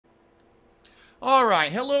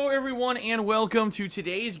Alright, hello everyone and welcome to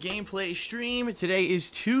today's gameplay stream. Today is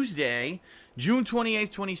Tuesday, June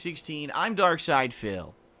 28th, 2016. I'm Darkside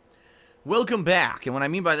Phil. Welcome back, and what I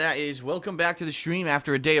mean by that is welcome back to the stream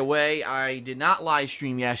after a day away. I did not live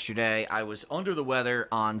stream yesterday. I was under the weather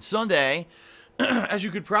on Sunday. As you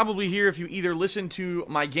could probably hear if you either listened to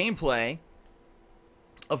my gameplay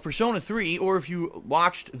of Persona 3 or if you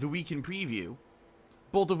watched the weekend preview.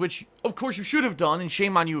 Both of which, of course, you should have done, and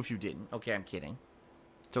shame on you if you didn't. Okay, I'm kidding.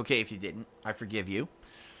 It's okay if you didn't. I forgive you.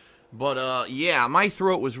 But, yeah, my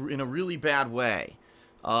throat was in a really bad way.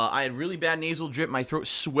 I had really bad nasal drip. My throat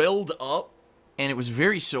swelled up, and it was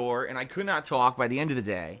very sore, and I could not talk by the end of the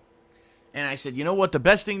day. And I said, you know what? The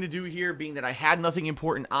best thing to do here, being that I had nothing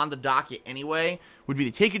important on the docket anyway, would be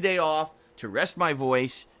to take a day off, to rest my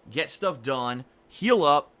voice, get stuff done, heal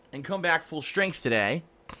up, and come back full strength today.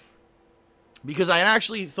 Because I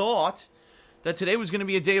actually thought that today was going to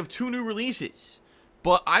be a day of 2 new releases.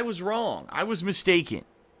 But I was wrong. I was mistaken.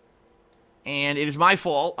 And it is my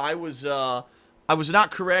fault. I was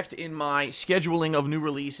not correct in my scheduling of new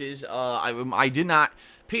releases. I did not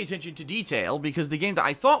pay attention to detail because the game that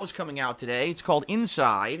I thought was coming out today, it's called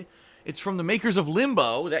Inside. It's from the makers of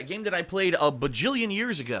Limbo, that game that I played a bajillion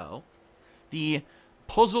years ago. The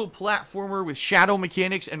puzzle platformer with shadow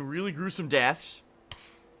mechanics and really gruesome deaths.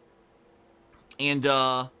 And,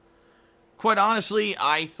 quite honestly,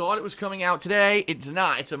 I thought it was coming out today. It's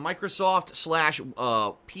not. It's a Microsoft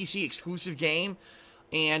 / PC exclusive game,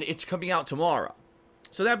 and it's coming out tomorrow.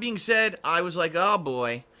 So that being said, I was like, oh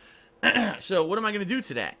boy. So what am I going to do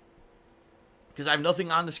today? Because I have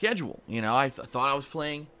nothing on the schedule. You know, I thought I was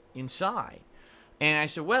playing Inside. And I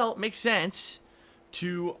said, well, it makes sense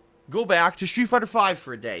to go back to Street Fighter V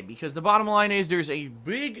for a day. Because the bottom line is there's a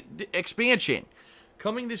big expansion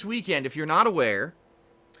coming this weekend. If you're not aware,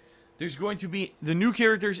 there's going to be the new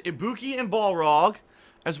characters Ibuki and Balrog,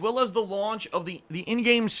 as well as the launch of the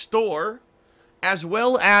in-game store, as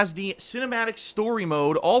well as the cinematic story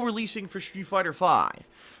mode, all releasing for Street Fighter V.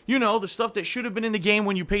 You know, the stuff that should have been in the game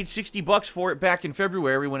when you paid $60 for it back in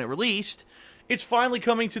February when it released. It's finally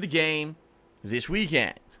coming to the game this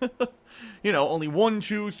weekend. You know, only 1,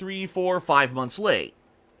 2, 3, 4, 5 months late.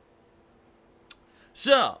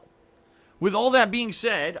 So, with all that being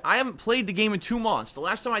said, I haven't played the game in 2 months. The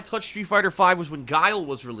last time I touched Street Fighter V was when Guile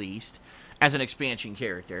was released as an expansion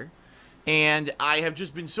character. And I have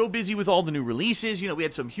just been so busy with all the new releases. You know, we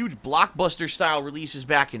had some huge blockbuster-style releases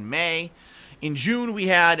back in May. In June, we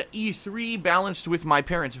had E3 balanced with my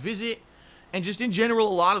parents' visit. And just in general, a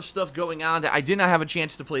lot of stuff going on that I did not have a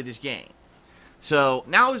chance to play this game. So,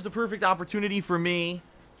 now is the perfect opportunity for me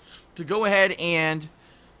to go ahead and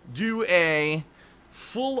do a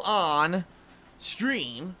full-on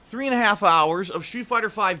stream, 3.5 hours of Street Fighter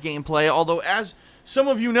V gameplay, although as some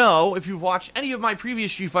of you know, if you've watched any of my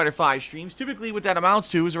previous Street Fighter V streams, typically what that amounts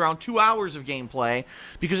to is around 2 hours of gameplay,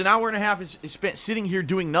 because an hour and a half is spent sitting here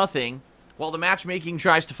doing nothing, while the matchmaking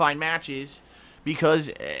tries to find matches, because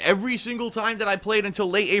every single time that I played until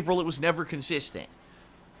late April, it was never consistent.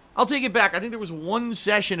 I'll take it back. I think there was one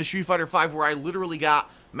session of Street Fighter V where I literally got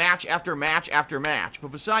match after match after match,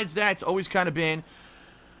 but besides that, it's always kind of been,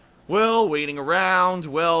 well, waiting around,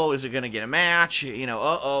 well, is it going to get a match? You know,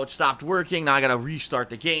 uh-oh, it stopped working, now I got to restart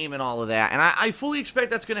the game and all of that. And I fully expect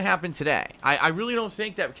that's going to happen today. I really don't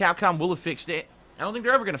think that Capcom will have fixed it. I don't think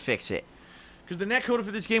they're ever going to fix it. Because the netcode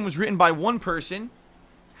for this game was written by one person.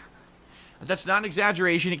 That's not an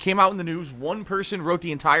exaggeration. It came out in the news. One person wrote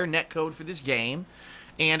the entire netcode for this game.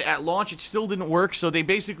 And at launch, it still didn't work, so they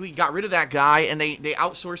basically got rid of that guy, and they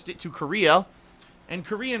outsourced it to Korea. And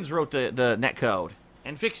Koreans wrote the netcode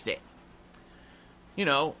and fixed it. You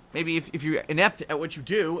know, maybe if you're inept at what you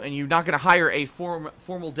do and you're not going to hire a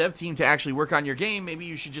formal dev team to actually work on your game, maybe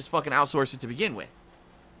you should just fucking outsource it to begin with.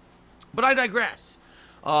 But I digress.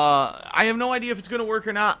 I have no idea if it's going to work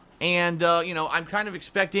or not. And, you know, I'm kind of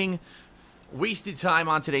expecting wasted time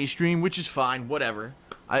on today's stream, which is fine, whatever.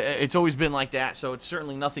 It's always been like that, so it's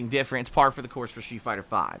certainly nothing different. It's par for the course for Street Fighter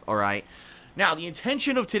V, alright? Now, the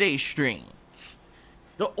intention of today's stream,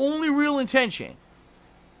 the only real intention,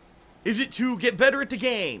 is it to get better at the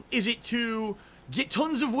game? Is it to get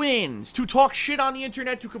tons of wins? To talk shit on the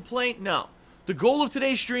internet? To complain? No. The goal of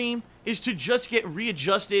today's stream is to just get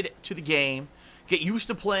readjusted to the game, get used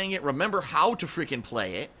to playing it, remember how to freaking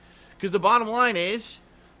play it. Because the bottom line is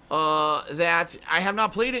that I have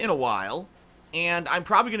not played it in a while, and I'm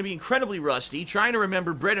probably going to be incredibly rusty, trying to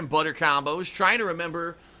remember bread and butter combos, trying to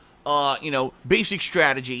remember, you know, basic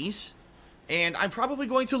strategies, and I'm probably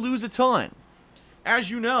going to lose a ton. As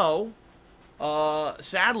you know,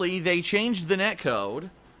 sadly, they changed the netcode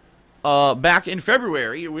back in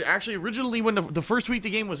February. It was actually originally when the first week the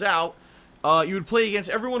game was out, you would play against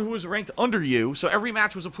everyone who was ranked under you, so every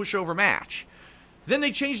match was a pushover match. Then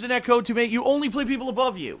they changed the netcode to make you only play people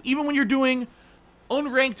above you. Even when you're doing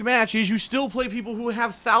unranked matches, you still play people who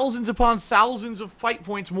have thousands upon thousands of fight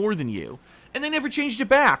points more than you. And they never changed it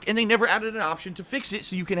back, and they never added an option to fix it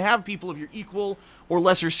so you can have people of your equal or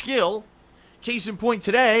lesser skill. Case in point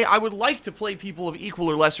today, I would like to play people of equal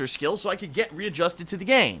or lesser skill so I could get readjusted to the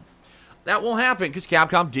game. That won't happen because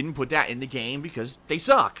Capcom didn't put that in the game because they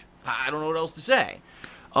suck. I don't know what else to say.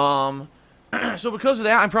 So because of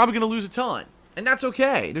that, I'm probably going to lose a ton. And that's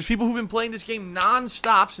okay. There's people who've been playing this game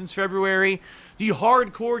non-stop since February. The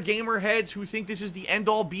hardcore gamer heads who think this is the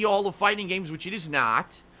end-all, be-all of fighting games, which it is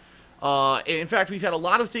not. In fact, we've had a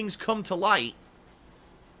lot of things come to light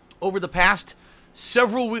over the past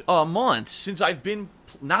several months since I've been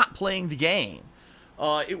not playing the game.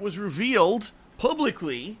 It was revealed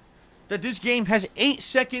publicly that this game has 8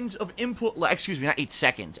 seconds of input lag. Excuse me, not 8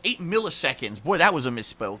 seconds. 8 milliseconds. Boy, that was a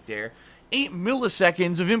misspoke there. 8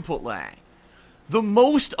 milliseconds of input lag. The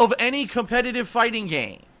most of any competitive fighting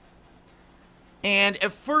game. And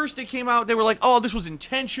at first it came out, they were like, oh, this was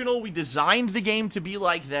intentional. We designed the game to be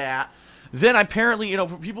like that. Then apparently, you know,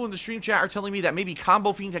 people in the stream chat are telling me that maybe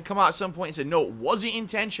Combo Fiend had come out at some point and said, no, it wasn't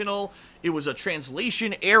intentional. It was a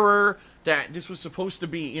translation error, that this was supposed to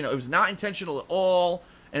be, you know, it was not intentional at all,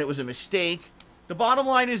 and it was a mistake. The bottom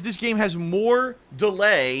line is this game has more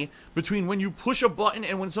delay between when you push a button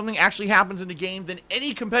and when something actually happens in the game than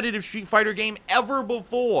any competitive Street Fighter game ever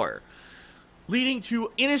before, leading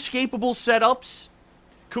to inescapable setups,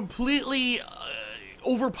 completely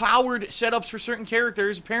overpowered setups for certain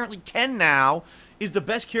characters. Apparently Ken now is the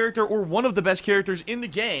best character or one of the best characters in the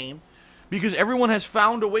game because everyone has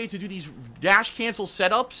found a way to do these dash cancel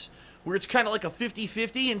setups where it's kind of like a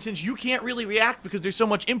 50-50, and since you can't really react because there's so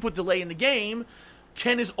much input delay in the game,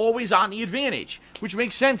 Ken is always on the advantage, which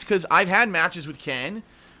makes sense because I've had matches with Ken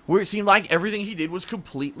where it seemed like everything he did was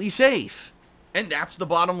completely safe. And that's the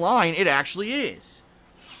bottom line. It actually is.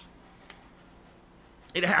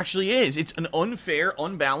 It actually is. It's an unfair,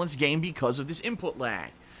 unbalanced game because of this input lag.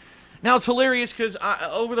 Now, it's hilarious because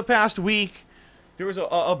over the past week, there was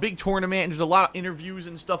a big tournament, and there's a lot of interviews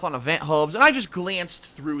and stuff on Event Hubs, and I just glanced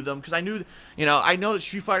through them because I knew, you know, I know that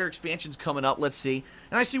Street Fighter expansion's coming up, let's see.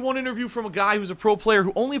 And I see one interview from a guy who's a pro player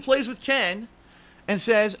who only plays with Ken and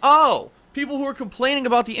says, oh, people who are complaining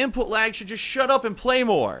about the input lag should just shut up and play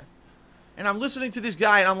more. And I'm listening to this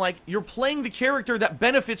guy, and I'm like, you're playing the character that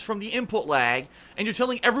benefits from the input lag, and you're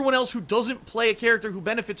telling everyone else who doesn't play a character who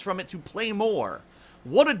benefits from it to play more.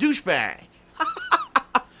 What a douchebag.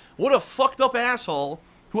 What a fucked up asshole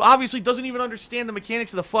who obviously doesn't even understand the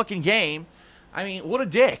mechanics of the fucking game. I mean, what a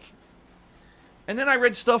dick. And then I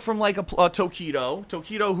read stuff from like Tokido.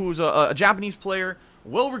 Tokido, who's a Japanese player,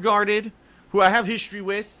 well-regarded, who I have history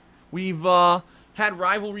with. We've had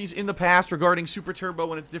rivalries in the past regarding Super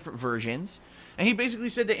Turbo and its different versions. And he basically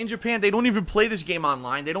said that in Japan, they don't even play this game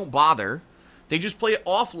online. They don't bother. They just play it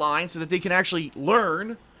offline so that they can actually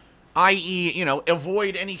learn, i.e., you know,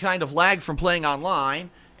 avoid any kind of lag from playing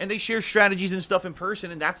online. And they share strategies and stuff in person,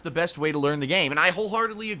 and that's the best way to learn the game. And I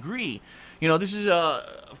wholeheartedly agree. You know, this is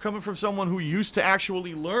coming from someone who used to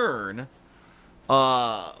actually learn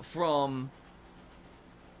from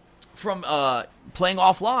playing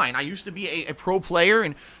offline. I used to be a pro player,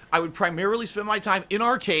 and I would primarily spend my time in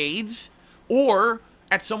arcades or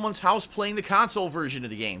at someone's house playing the console version of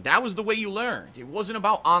the game. That was the way you learned. It wasn't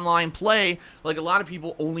about online play like a lot of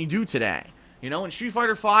people only do today. You know, in Street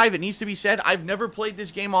Fighter V, it needs to be said, I've never played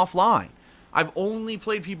this game offline. I've only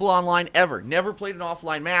played people online ever. Never played an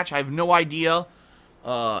offline match. I have no idea,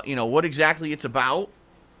 you know, what exactly it's about.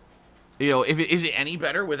 You know, is it any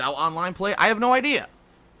better without online play? I have no idea.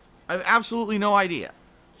 I have absolutely no idea.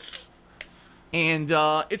 And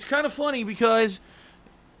it's kind of funny because,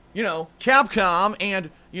 you know, Capcom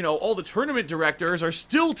and, you know, all the tournament directors are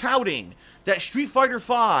still touting that Street Fighter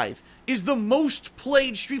V is the most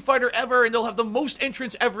played Street Fighter ever, and they'll have the most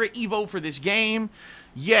entrants ever at EVO for this game.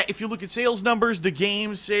 Yet, if you look at sales numbers, the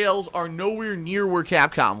game's sales are nowhere near where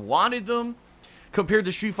Capcom wanted them. Compared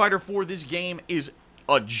to Street Fighter 4, this game is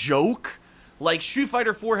a joke. Like, Street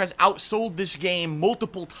Fighter 4 has outsold this game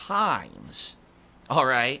multiple times.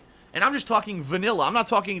 Alright? And I'm just talking vanilla. I'm not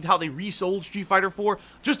talking how they resold Street Fighter 4.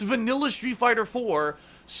 Just vanilla Street Fighter 4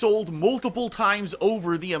 sold multiple times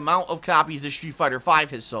over the amount of copies that Street Fighter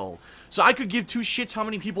 5 has sold. So I could give two shits how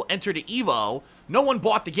many people enter to EVO. No one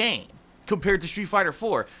bought the game compared to Street Fighter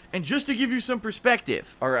 4. And just to give you some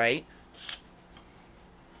perspective, alright?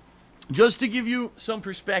 Just to give you some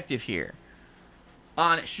perspective here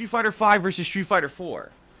on Street Fighter 5 versus Street Fighter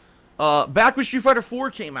 4. back when Street Fighter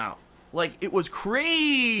 4 came out, like, it was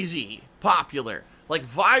crazy popular. Like,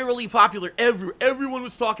 virally popular. Everyone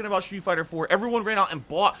was talking about Street Fighter 4. Everyone ran out and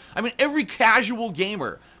bought. I mean, every casual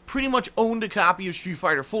gamer pretty much owned a copy of Street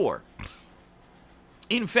Fighter 4.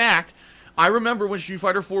 In fact, I remember when Street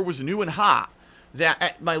Fighter 4 was new and hot, that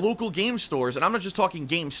at my local game stores, and I'm not just talking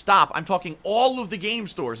GameStop, I'm talking all of the game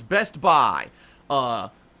stores, Best Buy,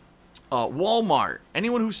 Walmart,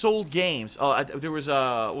 anyone who sold games. There was,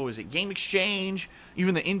 what was it, Game Exchange,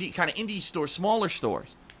 even the indie stores, smaller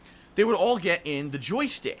stores. They would all get in the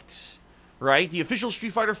joysticks, right? The official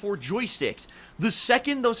Street Fighter 4 joysticks. The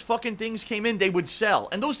second those fucking things came in, they would sell.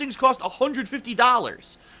 And those things cost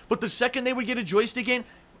 $150. But the second they would get a joystick in,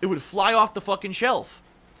 it would fly off the fucking shelf.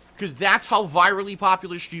 Because that's how virally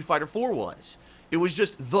popular Street Fighter 4 was. It was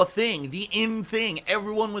just the thing, the in thing.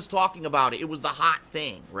 Everyone was talking about it. It was the hot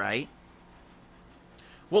thing, right?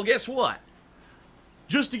 Well, guess what?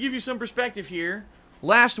 Just to give you some perspective here,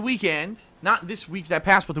 last weekend, not this week that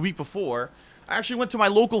passed, but the week before, I actually went to my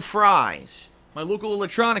local Fry's, my local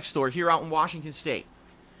electronics store here out in Washington State.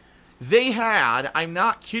 They had, I'm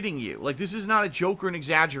not kidding you, like, this is not a joke or an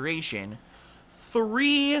exaggeration,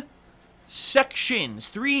 3 sections,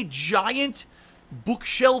 3 giant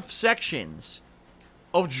bookshelf sections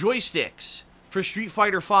of joysticks for Street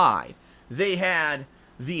Fighter V. They had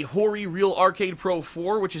the Hori Real Arcade Pro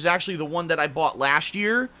 4, which is actually the one that I bought last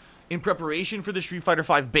year in preparation for the Street Fighter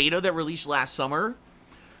V beta that released last summer.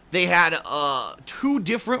 They had 2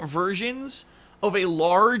 different versions of a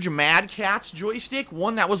large Mad Catz joystick,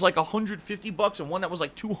 one that was like $150 and one that was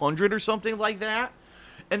like $200 or something like that.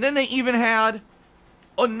 And then they even had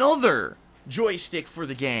another joystick for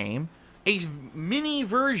the game, a mini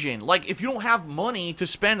version. Like, if you don't have money to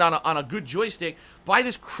spend on a good joystick, buy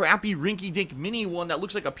this crappy rinky-dink mini one that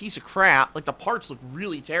looks like a piece of crap. Like, the parts look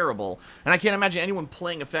really terrible, and I can't imagine anyone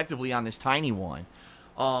playing effectively on this tiny one.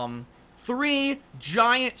 3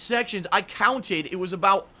 giant sections. I counted, it was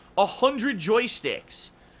about 100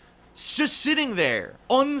 joysticks just sitting there,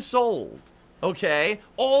 unsold. Okay?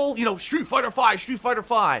 All, you know, Street Fighter 5, Street Fighter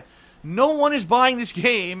 5. No one is buying this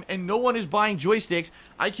game, and no one is buying joysticks.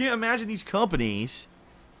 I can't imagine these companies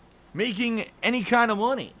making any kind of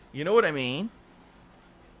money. You know what I mean?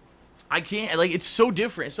 I can't, like, it's so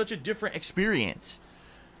different. It's such a different experience.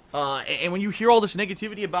 And when you hear all this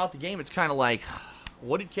negativity about the game, it's kind of like,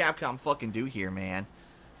 what did Capcom fucking do here, man?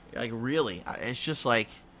 Like, really? It's just like,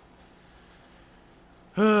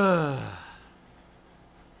 I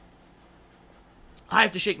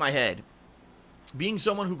have to shake my head. Being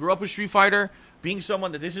someone who grew up with Street Fighter, being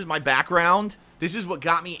someone that this is my background, this is what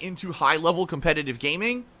got me into high-level competitive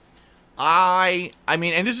gaming. I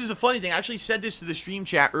mean, and this is a funny thing. I actually said this to the stream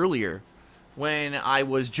chat earlier when I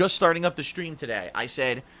was just starting up the stream today. I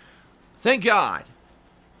said, thank God,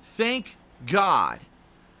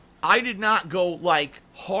 I did not go, like,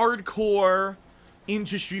 hardcore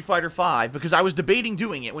into Street Fighter V, because I was debating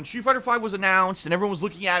doing it. When Street Fighter V was announced and everyone was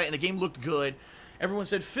looking at it and the game looked good, everyone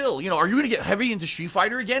said, Phil, you know, are you going to get heavy into Street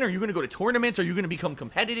Fighter again? Are you going to go to tournaments? Are you going to become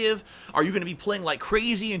competitive? Are you going to be playing like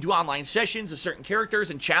crazy and do online sessions of certain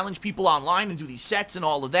characters and challenge people online and do these sets and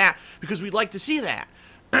all of that? Because we'd like to see that.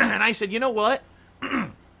 And I said, you know what?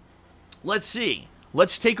 Let's see.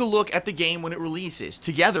 Let's take a look at the game when it releases.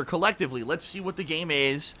 Together, collectively, let's see what the game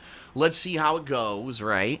is. Let's see how it goes,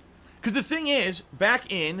 right? Because the thing is,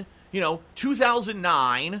 back in, you know,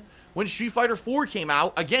 2009... when Street Fighter 4 came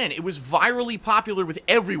out, again, it was virally popular with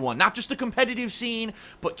everyone. Not just the competitive scene,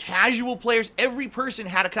 but casual players. Every person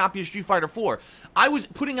had a copy of Street Fighter 4. I was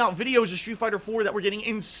putting out videos of Street Fighter 4 that were getting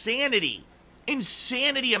insanity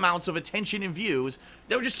amounts of attention and views.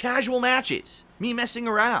 They were just casual matches. Me messing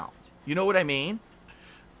around. You know what I mean?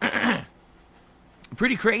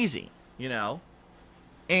 Pretty crazy, you know?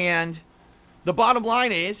 And the bottom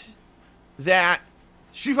line is that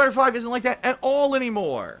Street Fighter 5 isn't like that at all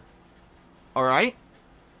anymore. Alright?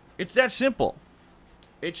 It's that simple.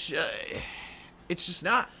 It's just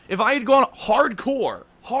not. If I had gone hardcore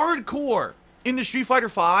into Street Fighter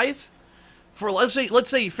 5 for let's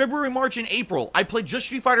say February, March, and April, I played just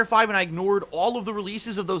Street Fighter 5 and I ignored all of the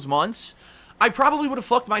releases of those months, I probably would have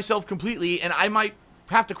fucked myself completely and I might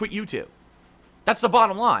have to quit YouTube. That's the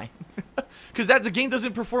bottom line. Because the game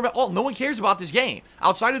doesn't perform at all. No one cares about this game.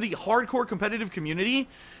 Outside of the hardcore competitive community,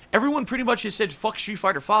 everyone pretty much has said fuck Street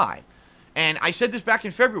Fighter 5. And I said this back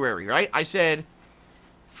in February, right? I said,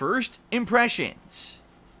 first impressions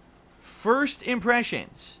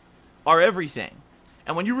are everything.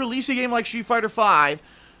 And when you release a game like Street Fighter V,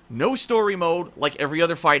 no story mode like every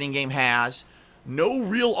other fighting game has, No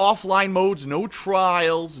real offline modes, no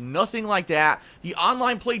trials, nothing like that. The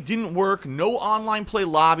online play didn't work, no online play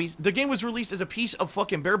lobbies. The game was released as a piece of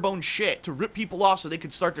fucking bare bones shit to rip people off so they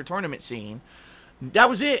could start their tournament scene. That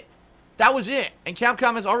was it. That was it. And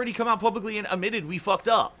Capcom has already come out publicly and admitted we fucked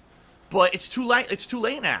up. But it's too late. It's too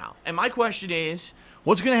late now. And my question is,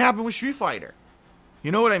 what's going to happen with Street Fighter?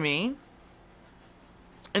 You know what I mean?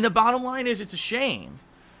 And the bottom line is, it's a shame.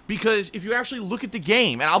 Because if you actually look at the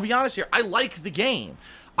game, and I'll be honest here, I like the game.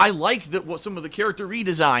 I like some of the character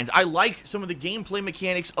redesigns. I like some of the gameplay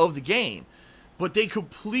mechanics of the game. But they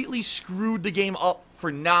completely screwed the game up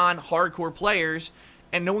for non-hardcore players,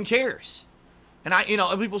 and no one cares. And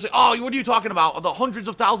and people say, oh, what are you talking about? The hundreds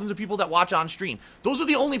of thousands of people that watch on stream. Those are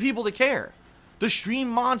the only people that care. The stream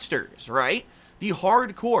monsters, right? The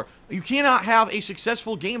hardcore. You cannot have a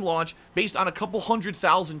successful game launch based on a couple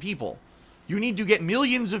 100,000 people. You need to get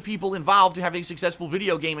millions of people involved to have a successful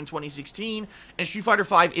video game in 2016, and Street Fighter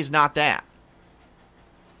V is not that.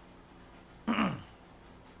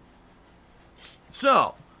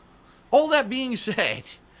 So, all that being said,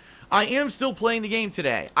 I am still playing the game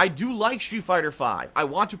today. I do like Street Fighter V. I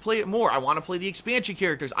want to play it more. I want to play the expansion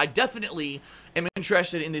characters. I definitely am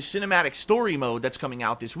interested in this cinematic story mode that's coming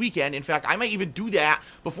out this weekend. In fact, I might even do that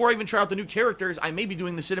before I even try out the new characters. I may be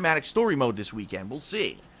doing the cinematic story mode this weekend. We'll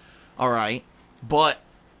see. Alright, but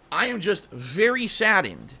I am just very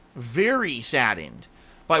saddened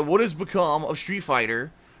by what has become of Street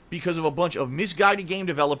Fighter because of a bunch of misguided game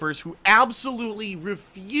developers who absolutely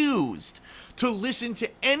refused to listen to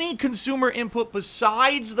any consumer input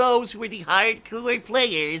besides those who are the hardcore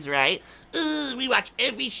players, right? We watch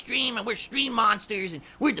every stream and we're stream monsters and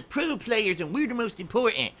we're the pro players and we're the most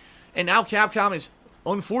important. And now Capcom is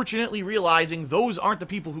unfortunately realizing those aren't the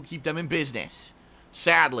people who keep them in business.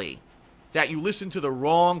 Sadly, that you listen to the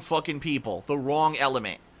wrong fucking people, the wrong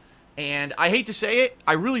element. And I hate to say it,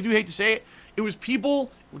 I really do hate to say it, it was people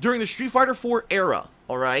during the Street Fighter 4 era,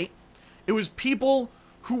 alright? It was people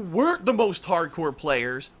who weren't the most hardcore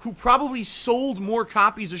players, who probably sold more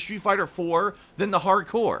copies of Street Fighter 4 than the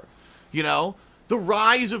hardcore. You know? The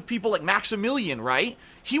rise of people like Maximilian, right?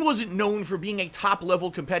 He wasn't known for being a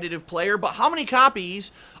top-level competitive player, but how many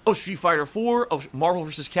copies of Street Fighter 4, of Marvel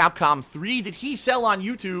vs. Capcom 3 did he sell on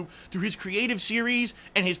YouTube through his creative series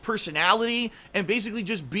and his personality and basically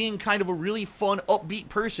just being kind of a really fun, upbeat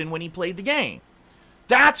person when he played the game?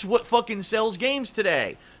 That's what fucking sells games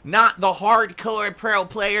today, not the hardcore pro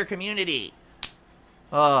player community.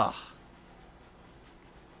 Ugh.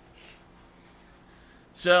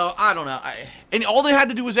 So, I don't know. And all they had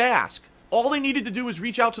to do was ask. All they needed to do was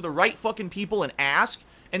reach out to the right fucking people and ask,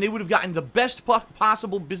 and they would have gotten the best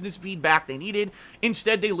possible business feedback they needed.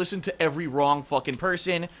 Instead, they listened to every wrong fucking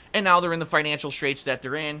person, and now they're in the financial straits that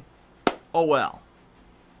they're in. Oh well.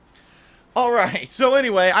 Alright, so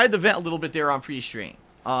anyway, I had to vent a little bit there on pre-stream.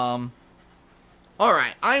 Alright,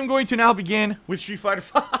 I am going to now begin with Street Fighter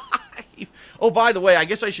V. Oh, by the way, I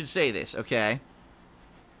guess I should say this, okay?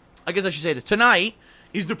 I guess I should say this. Tonight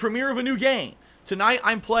is the premiere of a new game. Tonight,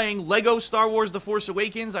 I'm playing Lego Star Wars The Force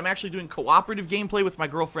Awakens. I'm actually doing cooperative gameplay with my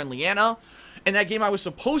girlfriend, Leanna. And that game I was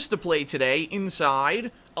supposed to play today,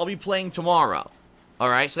 Inside, I'll be playing tomorrow.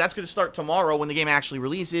 Alright, so that's going to start tomorrow when the game actually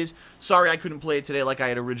releases. Sorry I couldn't play it today like I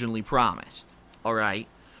had originally promised. Alright.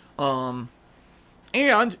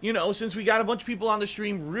 And, you know, since we got a bunch of people on the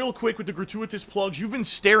stream, real quick with the gratuitous plugs, you've been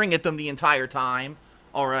staring at them the entire time.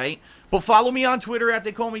 Alright. But follow me on Twitter at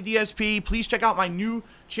TheyCallMeDSP. Please check out my new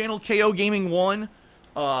channel, KO Gaming 1.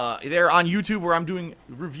 There on YouTube where I'm doing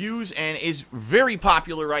reviews and is very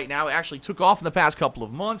popular right now. It actually took off in the past couple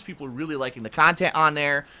of months. People are really liking the content on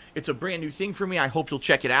there. It's a brand new thing for me. I hope you'll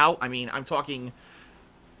check it out. I mean, I'm talking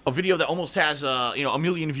a video that almost has, you know, 1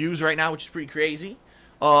 million views right now, which is pretty crazy.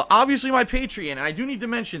 Obviously, my Patreon, and I do need to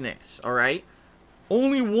mention this, alright?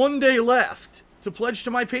 Only 1 day left to pledge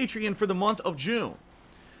to my Patreon for the month of June.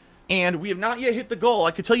 And we have not yet hit the goal.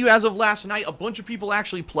 I could tell you as of last night, a bunch of people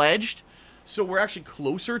actually pledged. So we're actually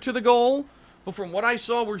closer to the goal. But from what I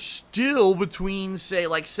saw, we're still between, say,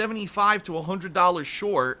 like $75 to $100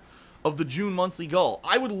 short of the June monthly goal.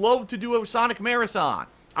 I would love to do a Sonic Marathon.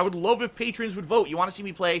 I would love if patrons would vote. You want to see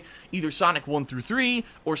me play either Sonic 1 through 3,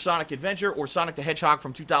 or Sonic Adventure, or Sonic the Hedgehog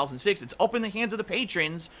from 2006. It's up in the hands of the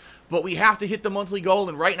patrons, but we have to hit the monthly goal,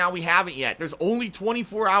 and right now we haven't yet. There's only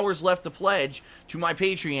 24 hours left to pledge to my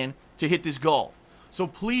Patreon to hit this goal. So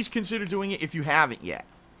please consider doing it if you haven't yet.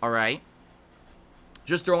 Alright?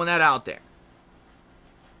 Just throwing that out there.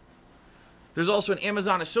 There's also an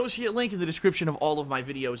Amazon associate link in the description of all of my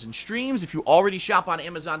videos and streams. If you already shop on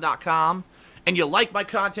Amazon.com and you like my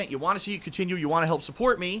content, you want to see it continue, you want to help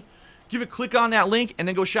support me, give a click on that link and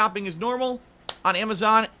then go shopping as normal. on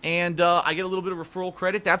Amazon, and I get a little bit of referral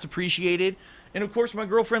credit. That's appreciated. And, of course, my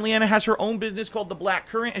girlfriend Leanna has her own business called The Black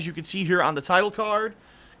Current, as you can see here on the title card,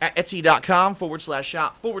 at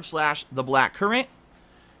etsy.com/shop/The Black Current.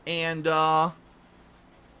 And,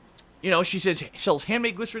 you know, she sells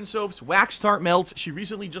handmade glycerin soaps, wax tart melts. She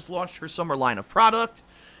recently just launched her summer line of product,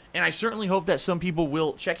 and I certainly hope that some people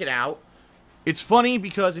will check it out. It's funny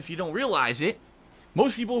because if you don't realize it,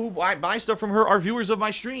 most people who buy stuff from her are viewers of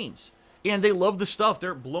my streams, and they love the stuff.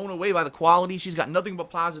 They're blown away by the quality. She's got nothing but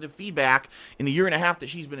positive feedback in the year and a half that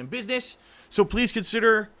she's been in business. So please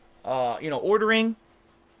consider, you know, ordering.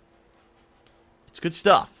 It's good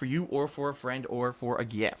stuff for you or for a friend or for a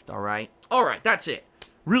gift, all right? All right, that's it.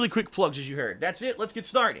 Really quick plugs, as you heard. That's it. Let's get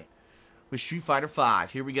started with Street Fighter V.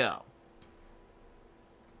 Here we go.